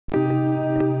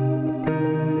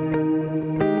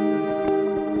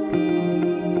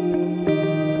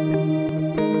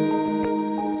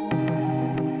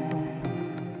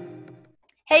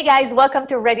Hey guys, welcome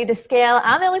to Ready to Scale.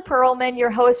 I'm Ellie Perlman,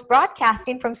 your host,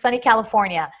 broadcasting from sunny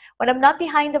California. When I'm not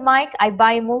behind the mic, I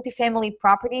buy multifamily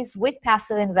properties with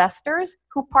passive investors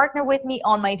who partner with me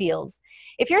on my deals.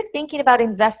 If you're thinking about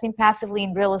investing passively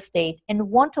in real estate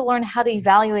and want to learn how to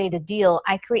evaluate a deal,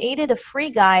 I created a free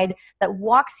guide that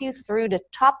walks you through the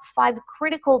top 5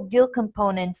 critical deal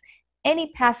components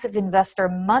any passive investor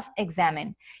must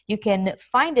examine. You can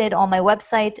find it on my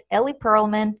website,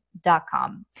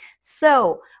 ellieperlman.com.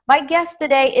 So my guest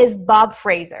today is Bob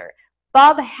Fraser.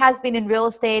 Bob has been in real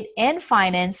estate and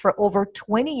finance for over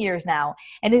 20 years now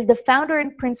and is the founder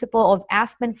and principal of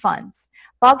Aspen Funds.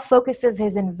 Bob focuses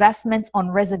his investments on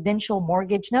residential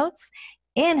mortgage notes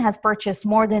and has purchased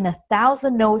more than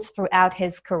 1,000 notes throughout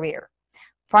his career.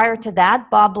 Prior to that,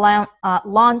 Bob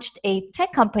launched a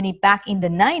tech company back in the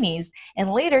 90s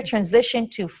and later transitioned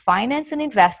to finance and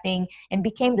investing and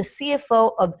became the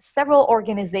CFO of several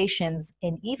organizations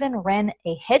and even ran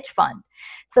a hedge fund.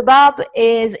 So Bob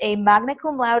is a magna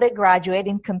cum laude graduate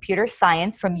in computer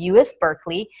science from US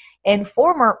Berkeley and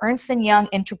former Ernst & Young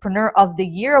Entrepreneur of the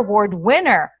Year Award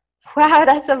winner. Wow,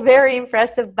 that's a very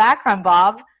impressive background,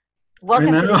 Bob.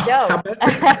 Welcome to the show.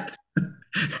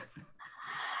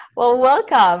 Well,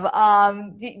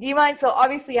 welcome. Do you mind? So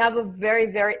obviously you have a very,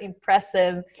 very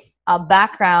impressive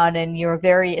background and you're a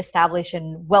very established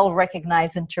and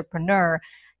well-recognized entrepreneur.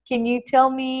 Can you tell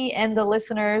me and the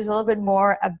listeners a little bit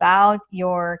more about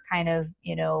your kind of,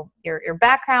 your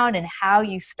background and how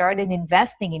you started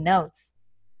investing in notes?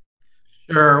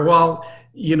 Sure. Well,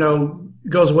 it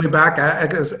goes way back.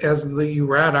 You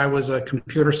read, I was a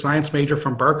computer science major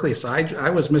from Berkeley. So I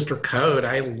was Mr. Code.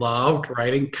 I loved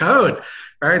writing code.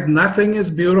 Right? Nothing as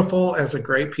beautiful as a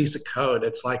great piece of code.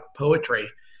 It's like poetry.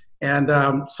 And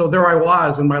so there I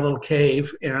was in my little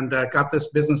cave and got this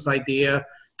business idea,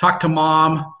 talked to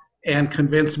mom and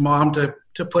convinced mom to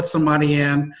put some money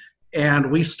in.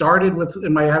 And we started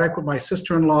in my attic with my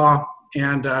sister-in-law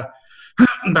and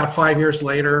about 5 years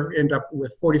later, end up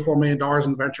with $44 million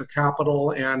in venture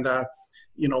capital and,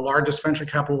 largest venture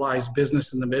capitalized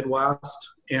business in the Midwest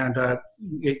and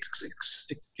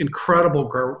incredible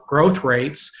growth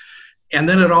rates. And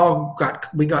then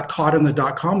we got caught in the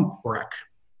dot-com wreck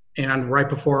and right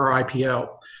before our IPO.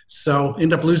 So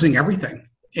end up losing everything.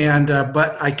 And,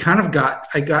 but I got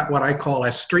what I call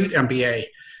a street MBA,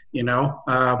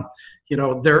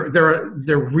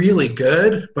 they're really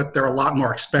good, but they're a lot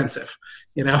more expensive,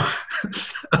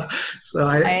 so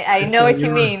I know what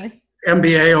you mean.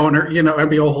 MBA owner,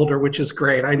 MBA holder, which is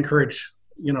great. I encourage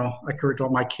all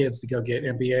my kids to go get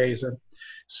MBAs. And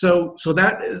so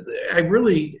that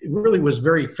really was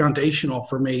very foundational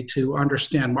for me to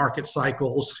understand market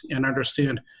cycles and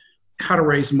understand how to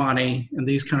raise money and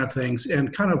these kind of things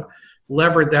and kind of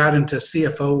levered that into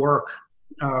CFO work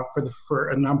for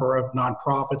a number of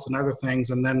nonprofits and other things,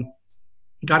 and then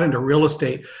got into real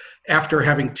estate after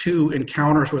having 2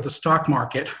 encounters with the stock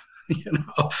market,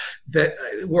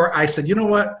 where I said, you know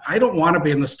what, I don't want to be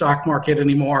in the stock market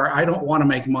anymore. I don't want to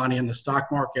make money in the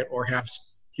stock market or have,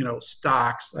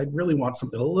 stocks. I really want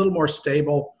something a little more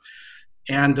stable.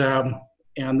 And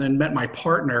then met my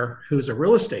partner, who's a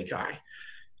real estate guy,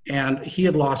 and he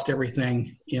had lost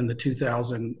everything in the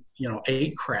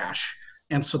 2008 crash.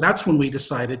 And so that's when we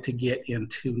decided to get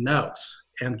into notes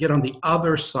and get on the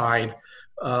other side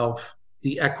of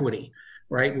the equity,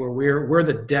 right? Where we're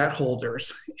the debt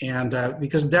holders, and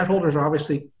because debt holders are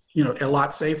obviously a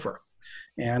lot safer,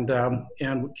 and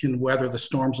can weather the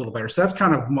storms a little better. So that's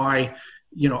kind of my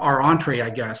our entree, I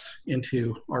guess,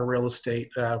 into our real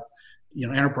estate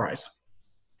enterprise.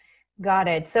 Got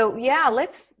it. So yeah,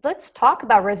 let's talk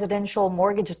about residential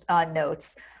mortgage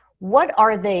notes. What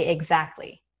are they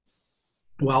exactly?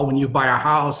 Well, when you buy a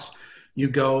house, you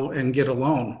go and get a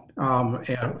loan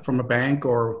from a bank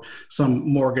or some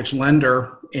mortgage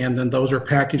lender, and then those are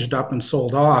packaged up and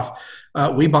sold off.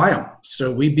 We buy them.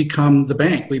 So we become the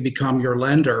bank. We become your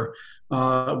lender.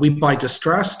 We buy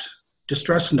distressed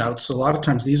notes. So a lot of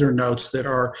times these are notes that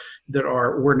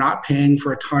we're not paying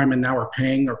for a time and now we're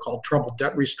paying. They're called troubled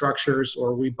debt restructures,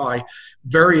 or we buy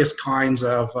various kinds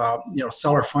of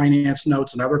seller finance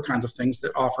notes and other kinds of things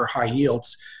that offer high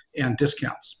yields and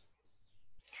discounts.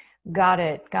 Got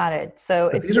it. So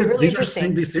it's really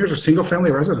interesting. These are single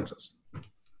family residences,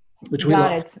 which we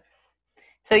love. It.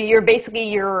 So you're basically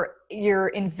you're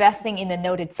investing in the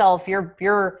note itself.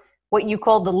 You're what you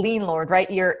call the Leinlord, right?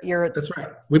 That's right.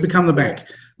 We become the bank.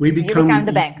 You become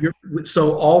the bank.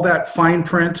 So all that fine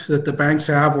print that the banks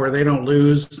have, where they don't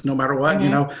lose no matter what,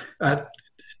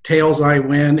 tails I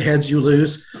win, heads you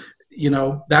lose.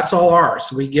 That's all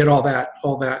ours. We get all that.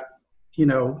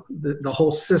 The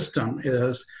whole system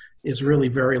is really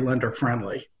very lender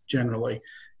friendly. generally.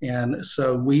 And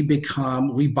so we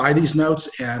buy these notes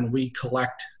and we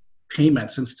collect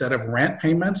payments instead of rent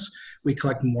payments. We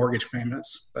collect mortgage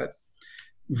payments, but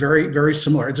very, very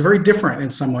similar. It's very different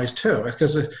in some ways too,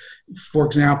 because for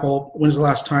example, when's the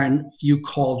last time you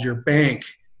called your bank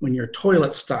when your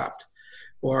toilet stopped?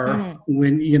 Or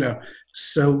when,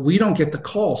 so we don't get the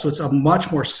call. So it's a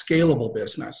much more scalable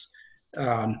business,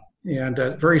 and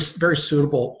very, very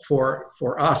suitable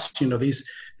for us.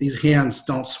 These hands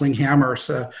don't swing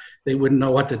hammers. They wouldn't know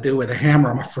what to do with a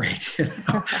hammer, I'm afraid.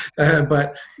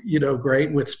 But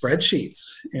great with spreadsheets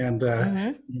and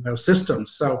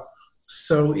systems.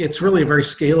 So it's really a very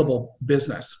scalable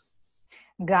business.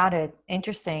 Got it.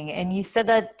 Interesting. And you said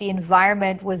that the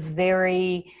environment was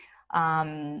very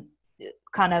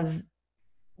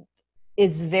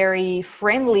is very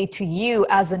friendly to you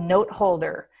as a note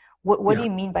holder. What do you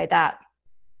mean by that?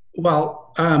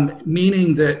 Well,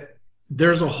 meaning that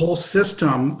there's a whole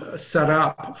system set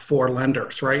up for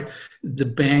lenders, right? The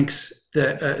banks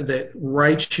that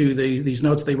write you these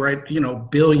notes, they write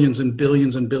billions and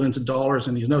billions and billions of dollars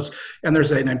in these notes, and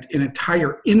there's an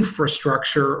entire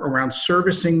infrastructure around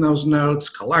servicing those notes,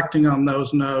 collecting on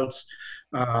those notes,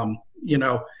 and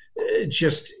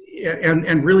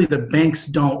really the banks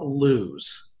don't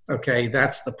lose. Okay,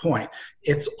 that's the point.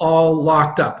 It's all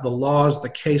locked up. The laws, the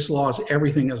case laws,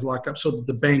 everything is locked up so that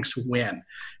the banks win.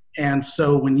 And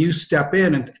so when you step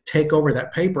in and take over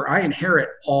that paper, I inherit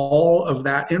all of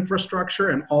that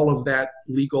infrastructure and all of that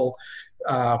legal,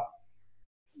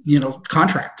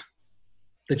 contract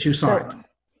that you signed. So,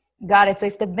 got it. So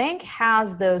if the bank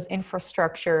has those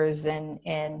infrastructures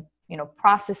and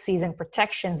processes and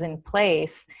protections in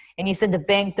place, and you said the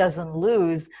bank doesn't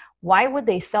lose, why would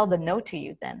they sell the note to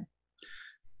you then?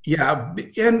 Yeah.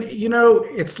 And,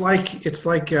 it's like,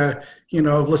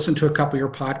 I've listened to a couple of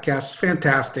your podcasts,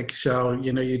 fantastic show,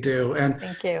 you do. And,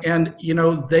 thank you. And,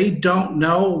 they don't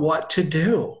know what to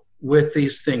do with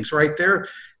these things right there.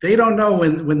 They don't know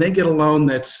when they get a loan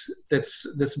that's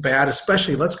bad,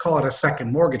 especially let's call it a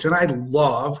second mortgage. And I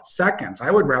love seconds. I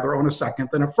would rather own a second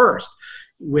than a first,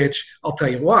 which I'll tell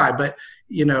you why, but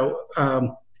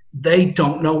they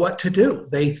don't know what to do.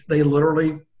 They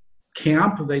literally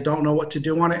camp. They don't know what to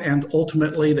do on it. And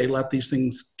ultimately they let these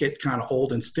things get kind of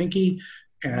old and stinky,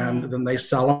 and then they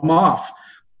sell them off.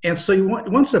 And so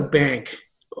once a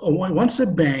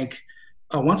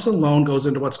loan goes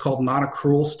into what's called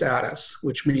non-accrual status,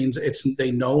 which means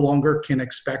they no longer can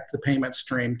expect the payment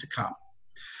stream to come,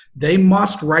 they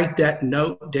must write that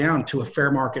note down to a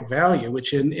fair market value,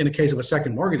 which in a case of a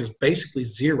second mortgage is basically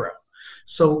zero.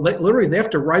 So literally they have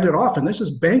to write it off. And this is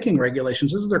banking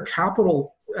regulations. This is their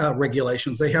capital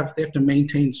regulations. They have to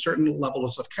maintain certain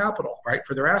levels of capital, right,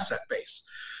 for their asset base.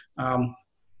 To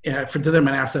them,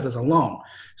 an asset is a loan.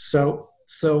 So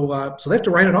they have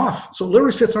to write it off. So it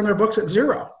literally sits on their books at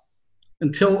zero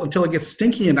until it gets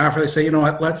stinky enough where they say,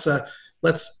 what,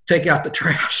 let's take out the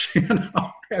trash, and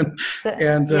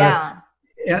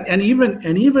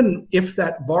even if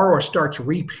that borrower starts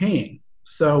repaying,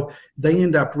 so they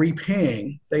end up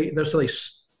repaying, they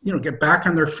get back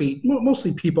on their feet.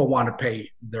 Mostly people want to pay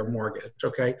their mortgage.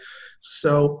 Okay.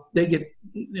 So they get,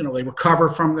 they recover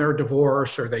from their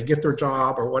divorce or they get their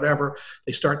job or whatever.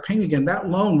 They start paying again. That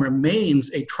loan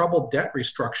remains a troubled debt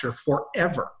restructure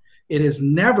forever. It is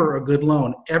never a good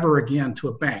loan ever again to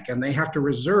a bank, and they have to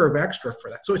reserve extra for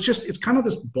that. So it's kind of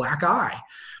this black eye,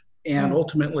 and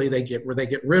ultimately they get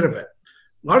rid of it.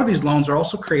 A lot of these loans are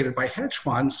also created by hedge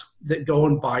funds that go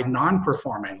and buy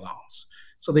non-performing loans.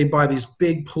 So they buy these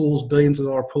big pools, billions of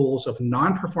dollar pools of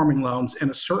non-performing loans, and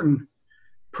a certain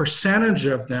percentage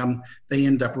of them they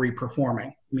end up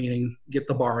reperforming, meaning get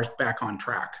the borrowers back on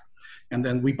track. And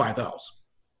then we buy those.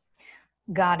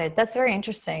 Got it. That's very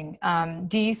interesting.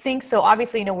 Do you think so?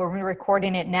 Obviously, when we're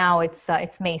recording it now, it's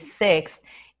May 6th,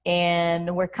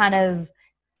 and we're kind of,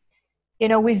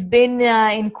 we've been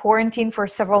in quarantine for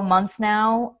several months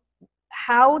now.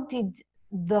 How did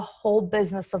the whole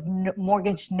business of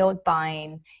mortgage note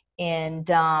buying and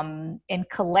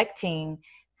collecting,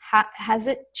 has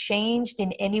it changed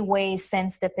in any way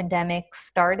since the pandemic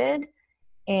started?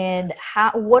 And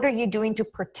what are you doing to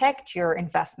protect your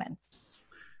investments?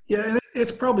 Yeah, and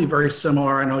it's probably very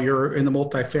similar. I know you're in the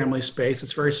multifamily space.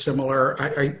 It's very similar.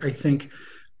 I think,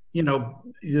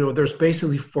 there's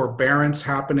basically forbearance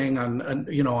happening on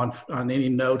any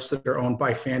notes that are owned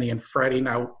by Fannie and Freddie.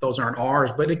 Now, those aren't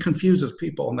ours, but it confuses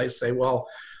people, and they say, well,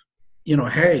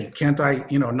 hey, can't I,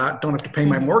 don't have to pay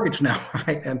my mortgage now,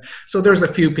 right? And so there's a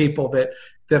few people that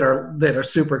are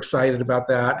super excited about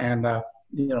that, and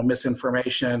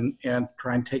misinformation and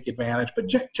try and take advantage. But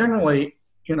generally,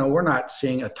 we're not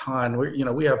seeing a ton.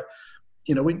 We have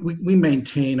we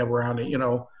maintain around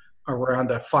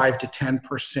around a 5 to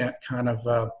 10% kind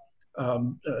of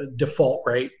default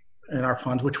rate in our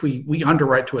funds, which we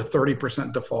underwrite to a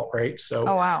 30% default rate. So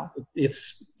Oh, wow.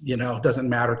 it's, doesn't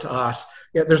matter to us.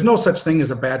 Yeah, there's no such thing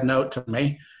as a bad note to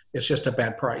me. It's just a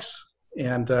bad price.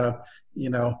 And,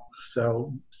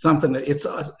 so something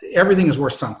that everything is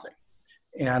worth something.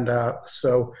 And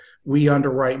so we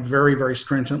underwrite very, very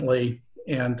stringently.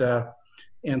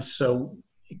 And so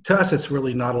to us, it's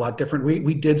really not a lot different.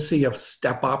 We did see a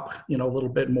step up, a little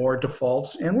bit more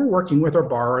defaults, and we're working with our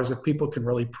borrowers. If people can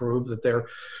really prove that they're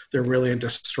really in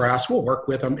distress, we'll work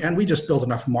with them. And we just build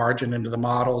enough margin into the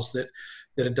models that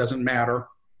it doesn't matter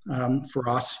for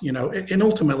us, and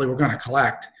ultimately we're going to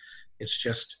collect. It's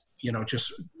just,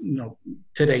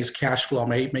 today's cash flow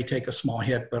may take a small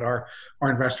hit, but our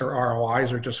investor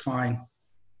ROIs are just fine.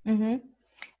 Mm-hmm.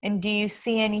 And do you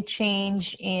see any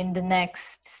change in the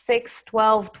next 6,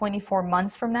 12, 24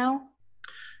 months from now?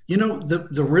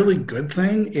 The really good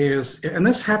thing is, and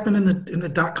this happened in the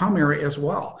dot-com era as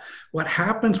well, what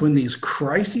happens when these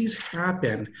crises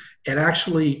happen, it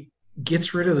actually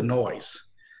gets rid of the noise.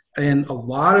 And a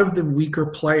lot of the weaker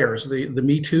players, the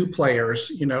Me Too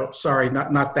players, sorry,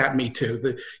 not that Me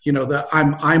Too,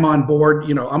 I'm on board,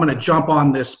 I'm going to jump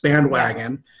on this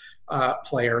bandwagon,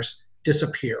 players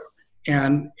disappear.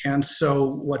 And so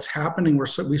what's happening,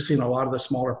 we've seen a lot of the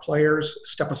smaller players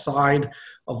step aside.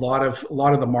 A lot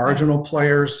of the marginal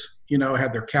players,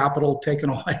 had their capital taken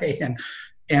away,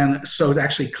 and so it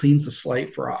actually cleans the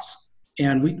slate for us.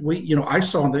 And we I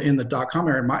saw in the dot-com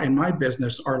era in my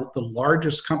business, the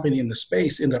largest company in the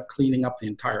space ended up cleaning up the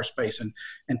entire space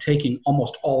and taking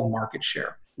almost all market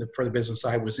share for the business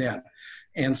I was in.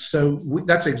 And so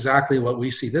that's exactly what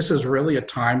we see. This is really a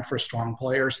time for strong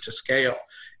players to scale.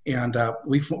 And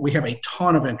we have a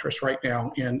ton of interest right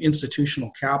now in institutional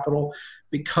capital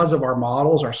because of our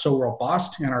models are so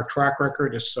robust and our track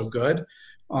record is so good,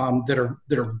 that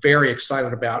are very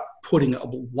excited about putting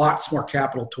lots more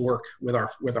capital to work with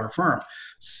our firm.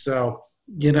 So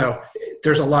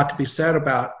there's a lot to be said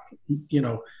about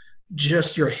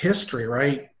just your history,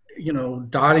 right?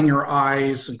 Dotting your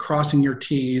I's and crossing your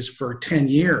T's for 10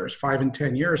 years, 5 and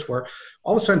 10 years, where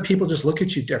all of a sudden people just look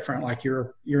at you different. Like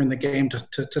you're in the game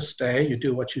to stay. You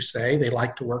do what you say. They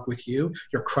like to work with you.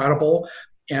 You're credible.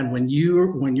 And when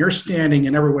you're standing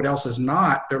and everyone else is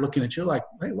not, they're looking at you like,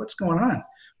 hey, what's going on?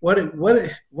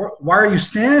 Why are you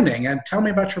standing? And tell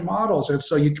me about your models. And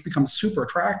so you can become super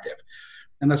attractive.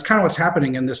 And that's kind of what's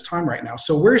happening in this time right now.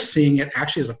 So we're seeing it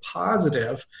actually as a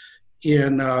positive.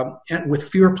 With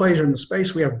fewer players in the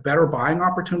space, we have better buying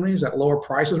opportunities at lower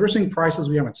prices. We're seeing prices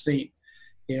we haven't seen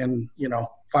in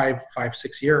 5,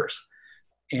 6 years,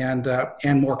 and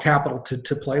more capital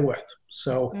to play with.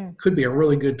 So could be a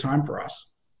really good time for us.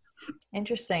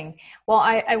 Interesting. Well,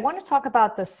 I want to talk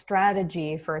about the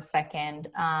strategy for a second.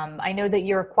 I know that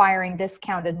you're acquiring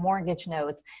discounted mortgage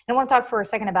notes. And I want to talk for a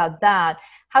second about that.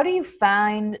 How do you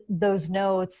find those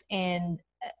notes, and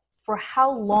for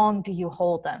how long do you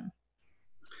hold them?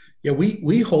 Yeah,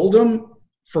 we hold them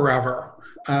forever.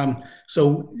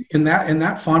 So in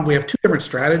that fund, we have 2 different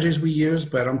strategies we use,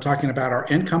 but I'm talking about our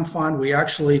income fund. We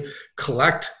actually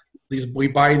collect these, we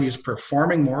buy these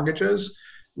performing mortgages.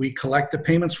 We collect the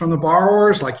payments from the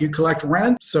borrowers like you collect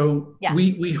rent. So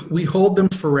we hold them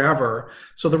forever.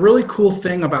 So the really cool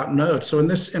thing about notes, so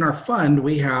in our fund,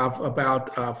 we have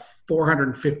about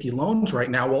 450 loans right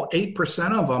now. Well,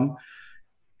 8% of them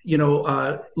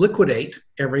liquidate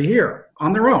every year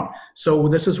on their own. So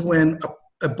this is when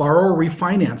a borrower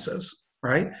refinances,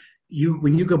 right?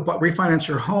 When you go refinance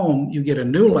your home, you get a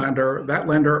new lender. That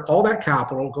lender, all that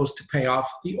capital goes to pay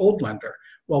off the old lender.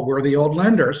 Well, we're the old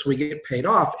lender, so we get paid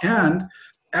off. And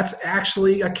that's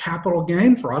actually a capital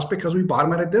gain for us because we bought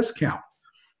them at a discount.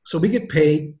 So we get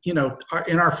paid, in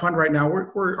our fund right now,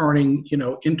 we're earning,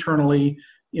 internally,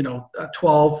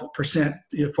 12%,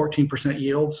 14%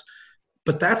 yields.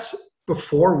 But that's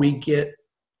before we get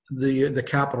the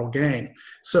capital gain.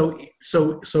 So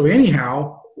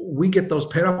anyhow, we get those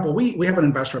paid off. Well, we have an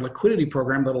investor liquidity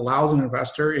program that allows an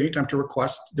investor anytime to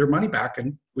request their money back,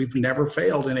 and we've never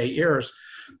failed in 8 years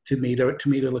to meet a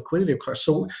liquidity request.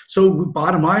 So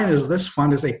bottom line is this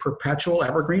fund is a perpetual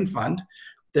evergreen fund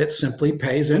that simply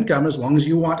pays income as long as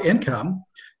you want income.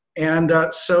 And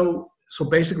so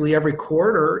basically every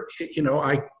quarter,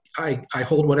 I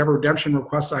hold whatever redemption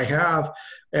requests I have,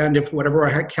 and if whatever I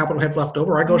had capital have left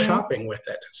over, I go shopping with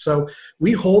it. So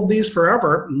we hold these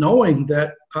forever, knowing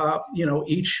that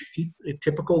each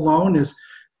typical loan is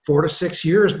 4 to 6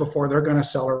 years before they're going to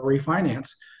sell or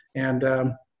refinance,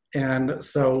 and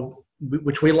so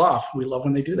which we love. We love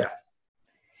when they do that.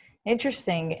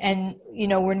 Interesting. And,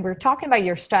 when we're talking about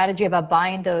your strategy about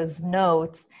buying those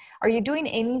notes, are you doing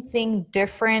anything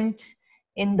different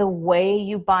in the way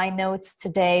you buy notes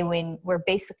today when we're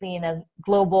basically in a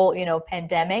global,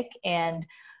 pandemic? And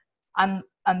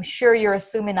I'm sure you're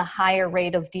assuming a higher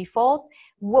rate of default.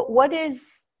 What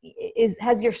has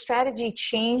your strategy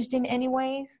changed in any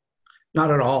ways? Not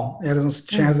at all. It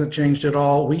hasn't changed at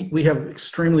all. We have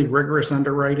extremely rigorous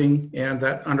underwriting, and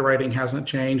that underwriting hasn't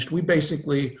changed. We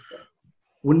basically,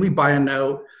 when we buy a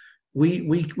note,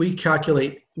 we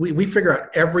calculate, we figure out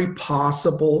every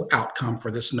possible outcome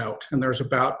for this note. And there's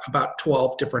about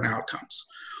 12 different outcomes,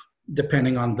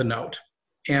 depending on the note.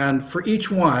 And for each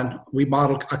one, we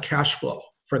model a cash flow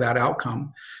for that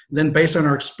outcome. Then based on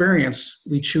our experience,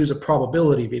 we choose a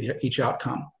probability of each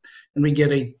outcome. And we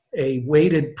get a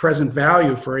weighted present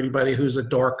value for anybody who's a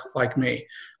dork like me,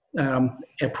 a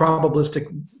probabilistic,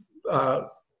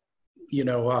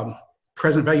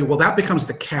 present value. Well, that becomes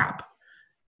the cap.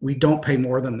 We don't pay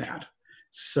more than that.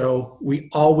 So we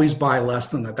always buy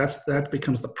less than that. That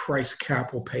becomes the price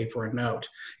cap we'll pay for a note.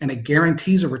 And it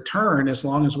guarantees a return as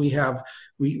long as we have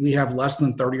less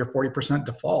than 30 or 40%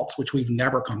 defaults, which we've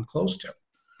never come close to.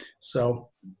 So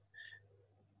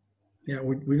yeah,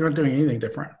 we're not doing anything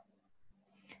different.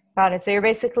 Got it. So you're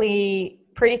basically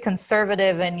pretty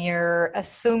conservative and you're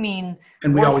assuming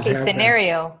and worst case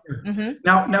scenario. Mm-hmm.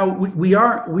 Now we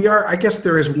are, I guess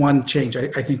there is one change I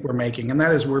think we're making, and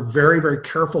that is we're very, very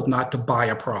careful not to buy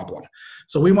a problem.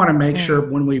 So we want to make sure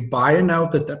when we buy a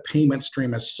note that the payment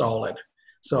stream is solid.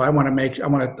 So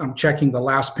I'm checking the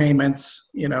last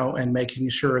payments, and making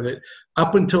sure that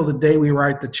up until the day we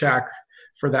write the check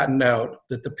for that note,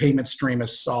 that the payment stream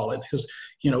is solid. Because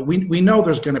we know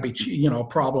there's going to be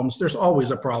problems. There's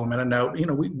always a problem in a note.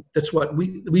 That's what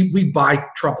we buy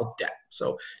troubled debt.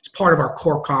 So it's part of our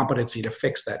core competency to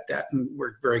fix that debt, and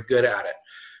we're very good at it.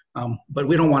 But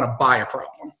we don't want to buy a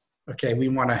problem. Okay, we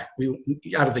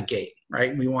out of the gate,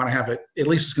 right? We want to have it. At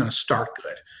least it's going to start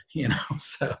good.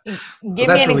 So give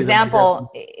me an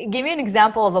example. Give me an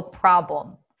example of a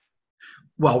problem.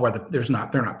 Well, where they're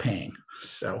not paying.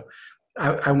 So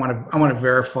I want to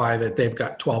verify that they've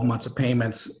got 12 months of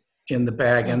payments in the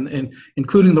bag, and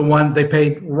including the one they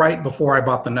paid right before I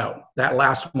bought the note. That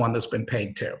last one that's been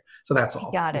paid too. So that's all.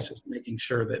 Got it. It's just making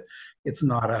sure that it's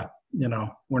not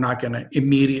we're not going to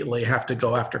immediately have to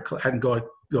go after and go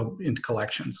into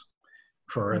collections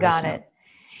for. Got it.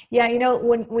 Yeah,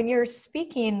 when you're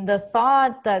speaking, the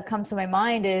thought that comes to my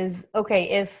mind is, okay,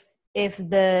 if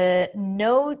the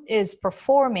note is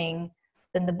performing,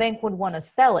 then the bank would want to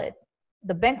sell it.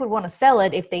 The bank would want to sell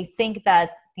it if they think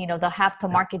that they'll have to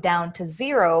mark it down to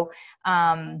zero,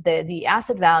 the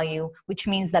asset value, which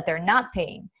means that they're not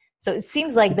paying. So it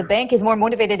seems like the bank is more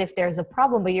motivated if there's a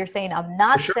problem, but you're saying I'm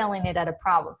not selling it at a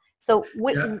problem. So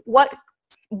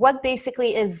what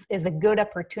basically is a good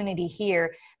opportunity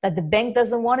here that the bank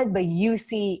doesn't want it, but you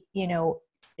see you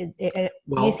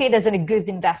see it as a good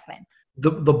investment?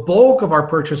 The bulk of our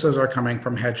purchases are coming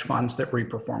from hedge funds that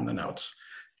reperform the notes.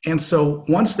 And so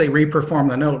once they reperform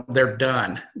the note, they're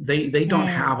done. They don't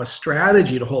have a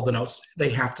strategy to hold the notes. They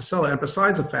have to sell it. And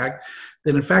besides the fact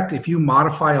that, in fact, if you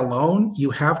modify a loan, you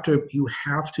have to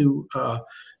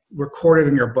record it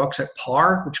in your books at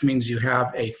par, which means you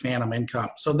have a phantom income.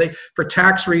 So for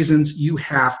tax reasons, you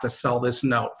have to sell this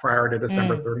note prior to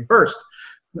December 31st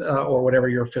or whatever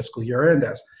your fiscal year end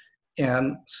is.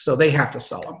 And so they have to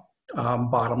sell them,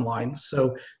 bottom line.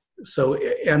 So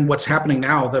and what's happening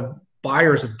now, the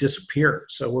buyers have disappeared.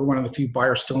 So we're one of the few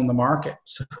buyers still in the market.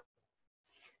 So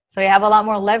you have a lot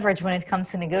more leverage when it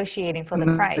comes to negotiating for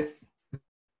the price.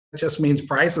 It just means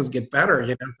prices get better,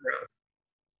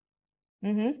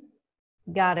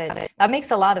 Got it. That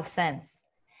makes a lot of sense.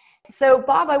 So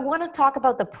Bob, I want to talk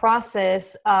about the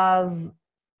process of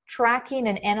tracking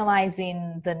and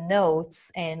analyzing the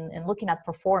notes and looking at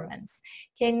performance.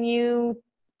 Can you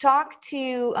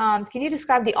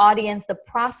describe the audience, the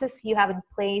process you have in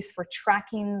place for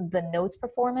tracking the notes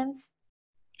performance?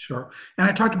 Sure. And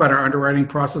I talked about our underwriting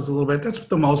process a little bit. That's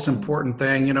the most important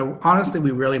thing. Honestly,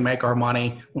 we really make our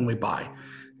money when we buy.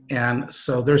 And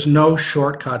so there's no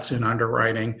shortcuts in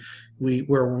underwriting.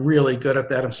 We're really good at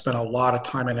that. I've spent a lot of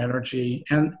time and energy.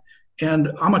 And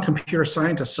I'm a computer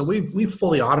scientist, so we've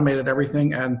fully automated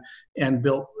everything and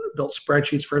built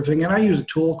spreadsheets for everything. And I use a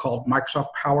tool called Microsoft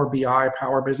Power BI,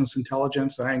 Power Business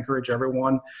Intelligence, and I encourage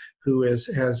everyone who has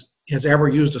ever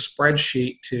used a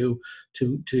spreadsheet to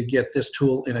get this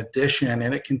tool in addition.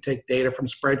 And it can take data from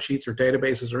spreadsheets or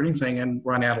databases or anything and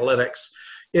run analytics.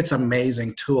 It's an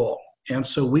amazing tool. And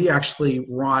so we actually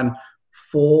run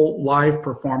full live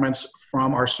performance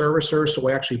from our servicer. So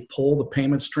we actually pull the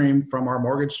payment stream from our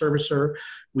mortgage servicer.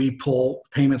 We pull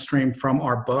payment stream from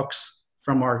our books,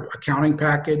 from our accounting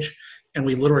package, and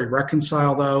we literally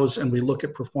reconcile those, and we look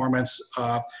at performance.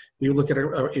 We look at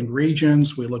it in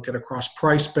regions. We look at across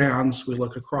price bands. We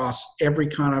look across every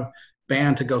kind of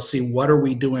band to go see what are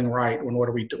we doing right and what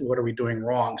are we doing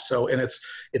wrong. So, and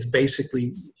it's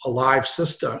basically a live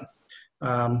system.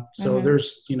 So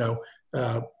there's,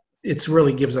 it's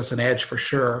really gives us an edge for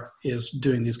sure, is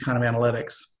doing these kind of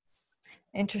analytics.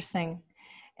 Interesting.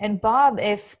 And Bob,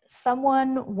 if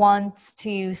someone wants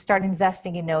to start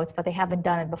investing in notes, but they haven't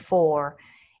done it before,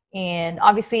 and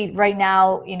obviously right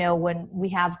now, when we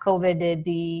have COVID,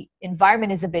 the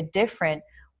environment is a bit different.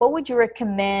 What would you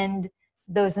recommend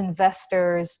those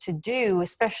investors to do,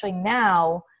 especially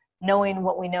now, knowing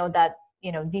what we know that,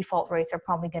 default rates are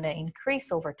probably going to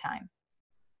increase over time?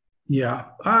 Yeah.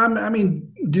 I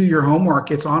mean, do your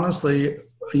homework. It's honestly,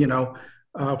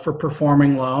 for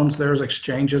performing loans, there's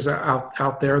exchanges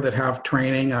out there that have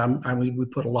training. We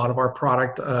put a lot of our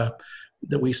product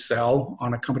that we sell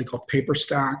on a company called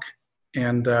PaperStack,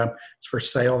 and it's for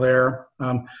sale there.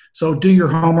 So do your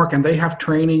homework, and they have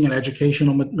training and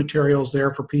educational materials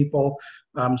there for people.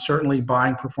 Certainly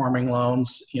buying performing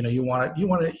loans, you want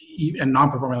to, and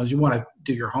non-performing loans, you want to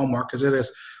do your homework, because it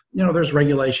is, there's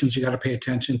regulations you got to pay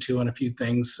attention to and a few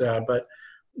things, but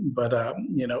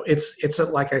it's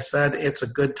like I said, it's a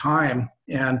good time,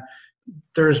 and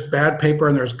there's bad paper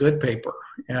and there's good paper,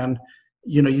 and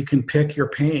you can pick your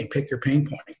pain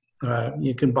point.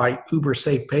 You can buy uber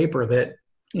safe paper that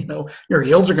your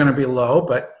yields are going to be low,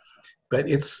 but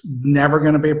it's never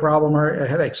going to be a problem or a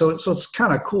headache. So it's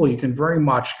kind of cool. You can very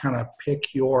much kind of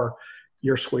pick your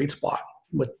sweet spot.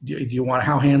 What do you want?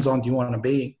 How hands-on do you want to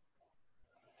be?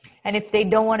 And if they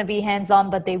don't want to be hands-on,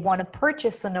 but they want to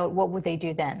purchase a note, what would they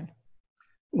do then?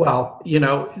 Well,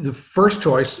 the first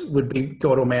choice would be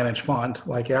go to a managed fund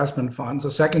like Aspen Funds. The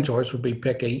second choice would be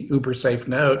pick a uber safe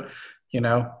note,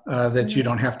 that you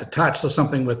don't have to touch. So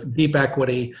something with deep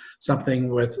equity, something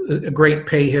with a great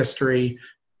pay history,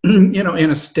 in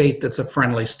a state that's a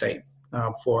friendly state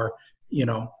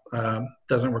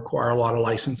doesn't require a lot of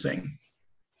licensing.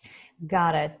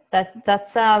 Got it.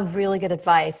 That's really good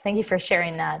advice. Thank you for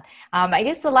sharing that. I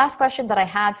guess the last question that I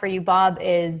had for you, Bob,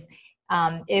 is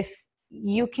if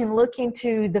you can look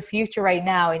into the future right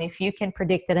now, and if you can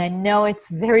predict it. I know it's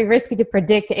very risky to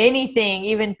predict anything,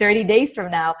 even 30 days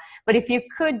from now, but if you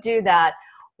could do that,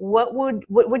 what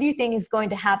do you think is going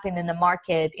to happen in the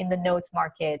market, in the notes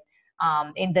market,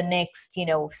 in the next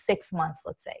 6 months,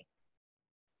 let's say?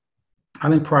 I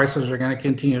think prices are going to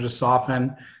continue to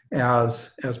soften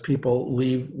as people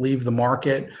leave the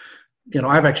market.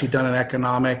 I've actually done an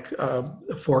economic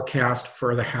forecast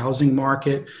for the housing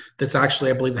market. That's actually,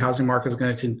 I believe the housing market is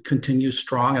going to continue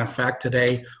strong. And in fact,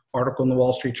 today, article in the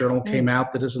Wall Street Journal came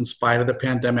out that is, in spite of the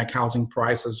pandemic, housing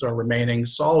prices are remaining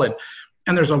solid.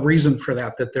 And there's a reason for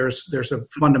that, that there's a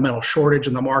fundamental shortage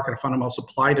in the market, a fundamental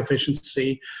supply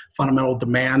deficiency, fundamental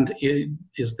demand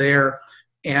is there.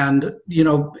 And,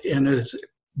 and as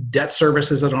debt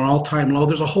service is at an all-time low.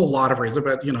 There's a whole lot of reasons,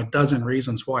 about a dozen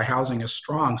reasons why housing is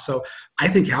strong. So I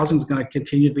think housing is going to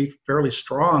continue to be fairly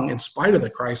strong in spite of the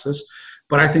crisis.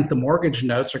 But I think the mortgage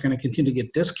notes are going to continue to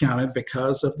get discounted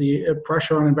because of the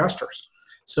pressure on investors.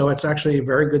 So it's actually a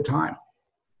very good time.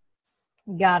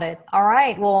 Got it. All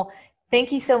right. Well,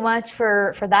 thank you so much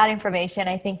for that information.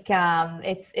 I think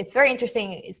it's very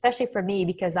interesting, especially for me,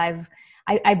 because I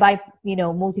buy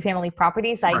multifamily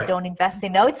properties. I don't invest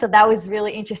in notes, so that was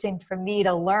really interesting for me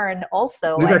to learn.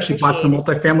 Also, we've actually bought some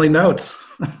multifamily notes.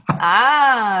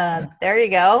 There you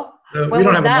go. So we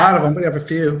don't have a lot of them. We have a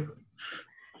few.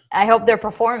 I hope they're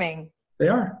performing. They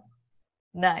are.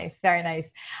 Nice, very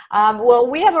nice. Well,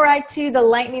 we have arrived to the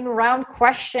lightning round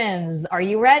questions. Are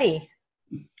you ready?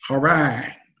 All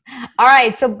right. All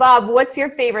right. So, Bob, what's your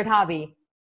favorite hobby?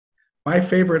 My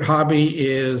favorite hobby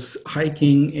is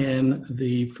hiking in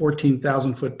the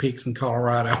 14,000-foot peaks in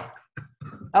Colorado.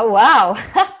 Oh, wow.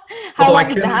 How long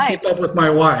is the hike? I can't keep up with my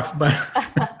wife, but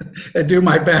I do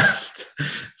my best.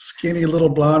 Skinny little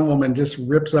blonde woman just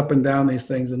rips up and down these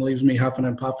things and leaves me huffing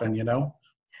and puffing,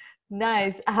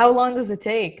 Nice. How long does it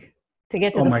take to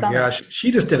get to the summit? Oh, my gosh. She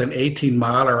just did an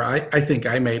 18-miler. I think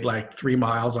I made like 3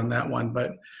 miles on that one,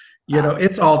 but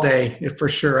it's all day for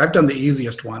sure. I've done the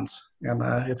easiest ones, and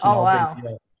it's an all day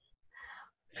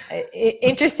deal.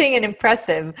 Interesting and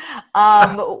impressive.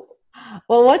 Well,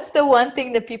 what's the one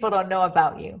thing that people don't know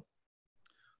about you?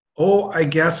 Oh, I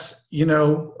guess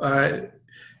that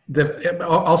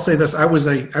I'll say this: I was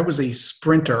a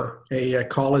sprinter, a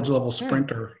college level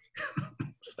sprinter.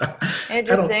 So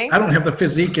Interesting. I don't have the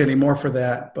physique anymore for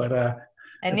that, but And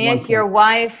at one yet your point,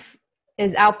 wife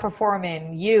is outperforming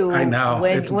I you know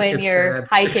when it's you're sad.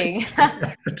 hiking. It's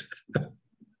sad.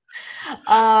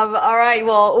 All right.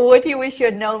 Well, what do you wish you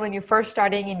had known when you first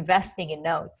started investing in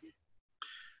notes?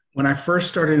 When I first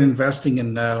started investing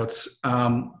in notes,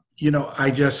 I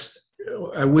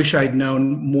wish I'd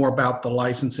known more about the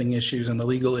licensing issues and the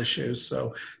legal issues.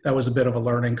 So that was a bit of a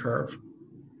learning curve.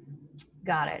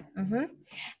 Got it.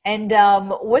 And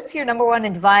what's your number one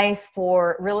advice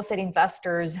for real estate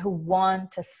investors who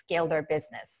want to scale their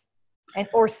business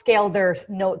or scale their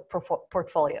note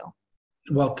portfolio?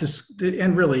 Well,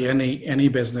 and really any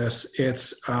business,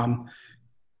 it's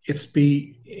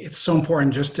so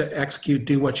important just to execute,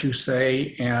 do what you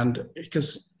say, and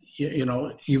because you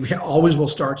always will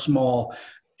start small,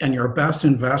 and your best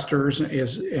investors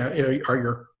are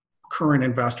your current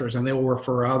investors, and they will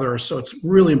refer others. So it's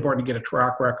really important to get a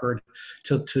track record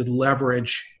to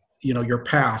leverage your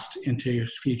past into your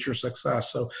future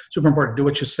success. So super important to do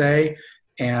what you say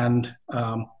and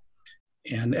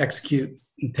execute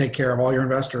and take care of all your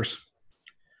investors.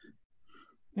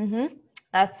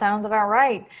 That sounds about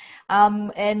right.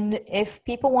 And if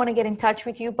people want to get in touch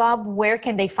with you, Bob, where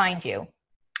can they find you?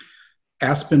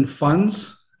 Aspen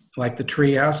Funds, like the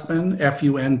tree aspen,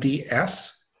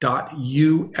 FUNDS.US,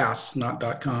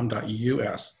 not .com,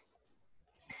 .us.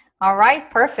 All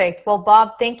right, perfect. Well,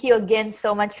 Bob, thank you again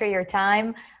so much for your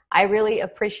time. I really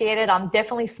appreciate it. I'm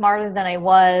definitely smarter than I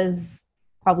was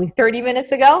probably 30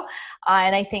 minutes ago,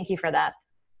 and I thank you for that.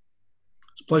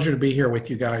 It's a pleasure to be here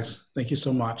with you guys. Thank you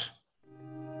so much.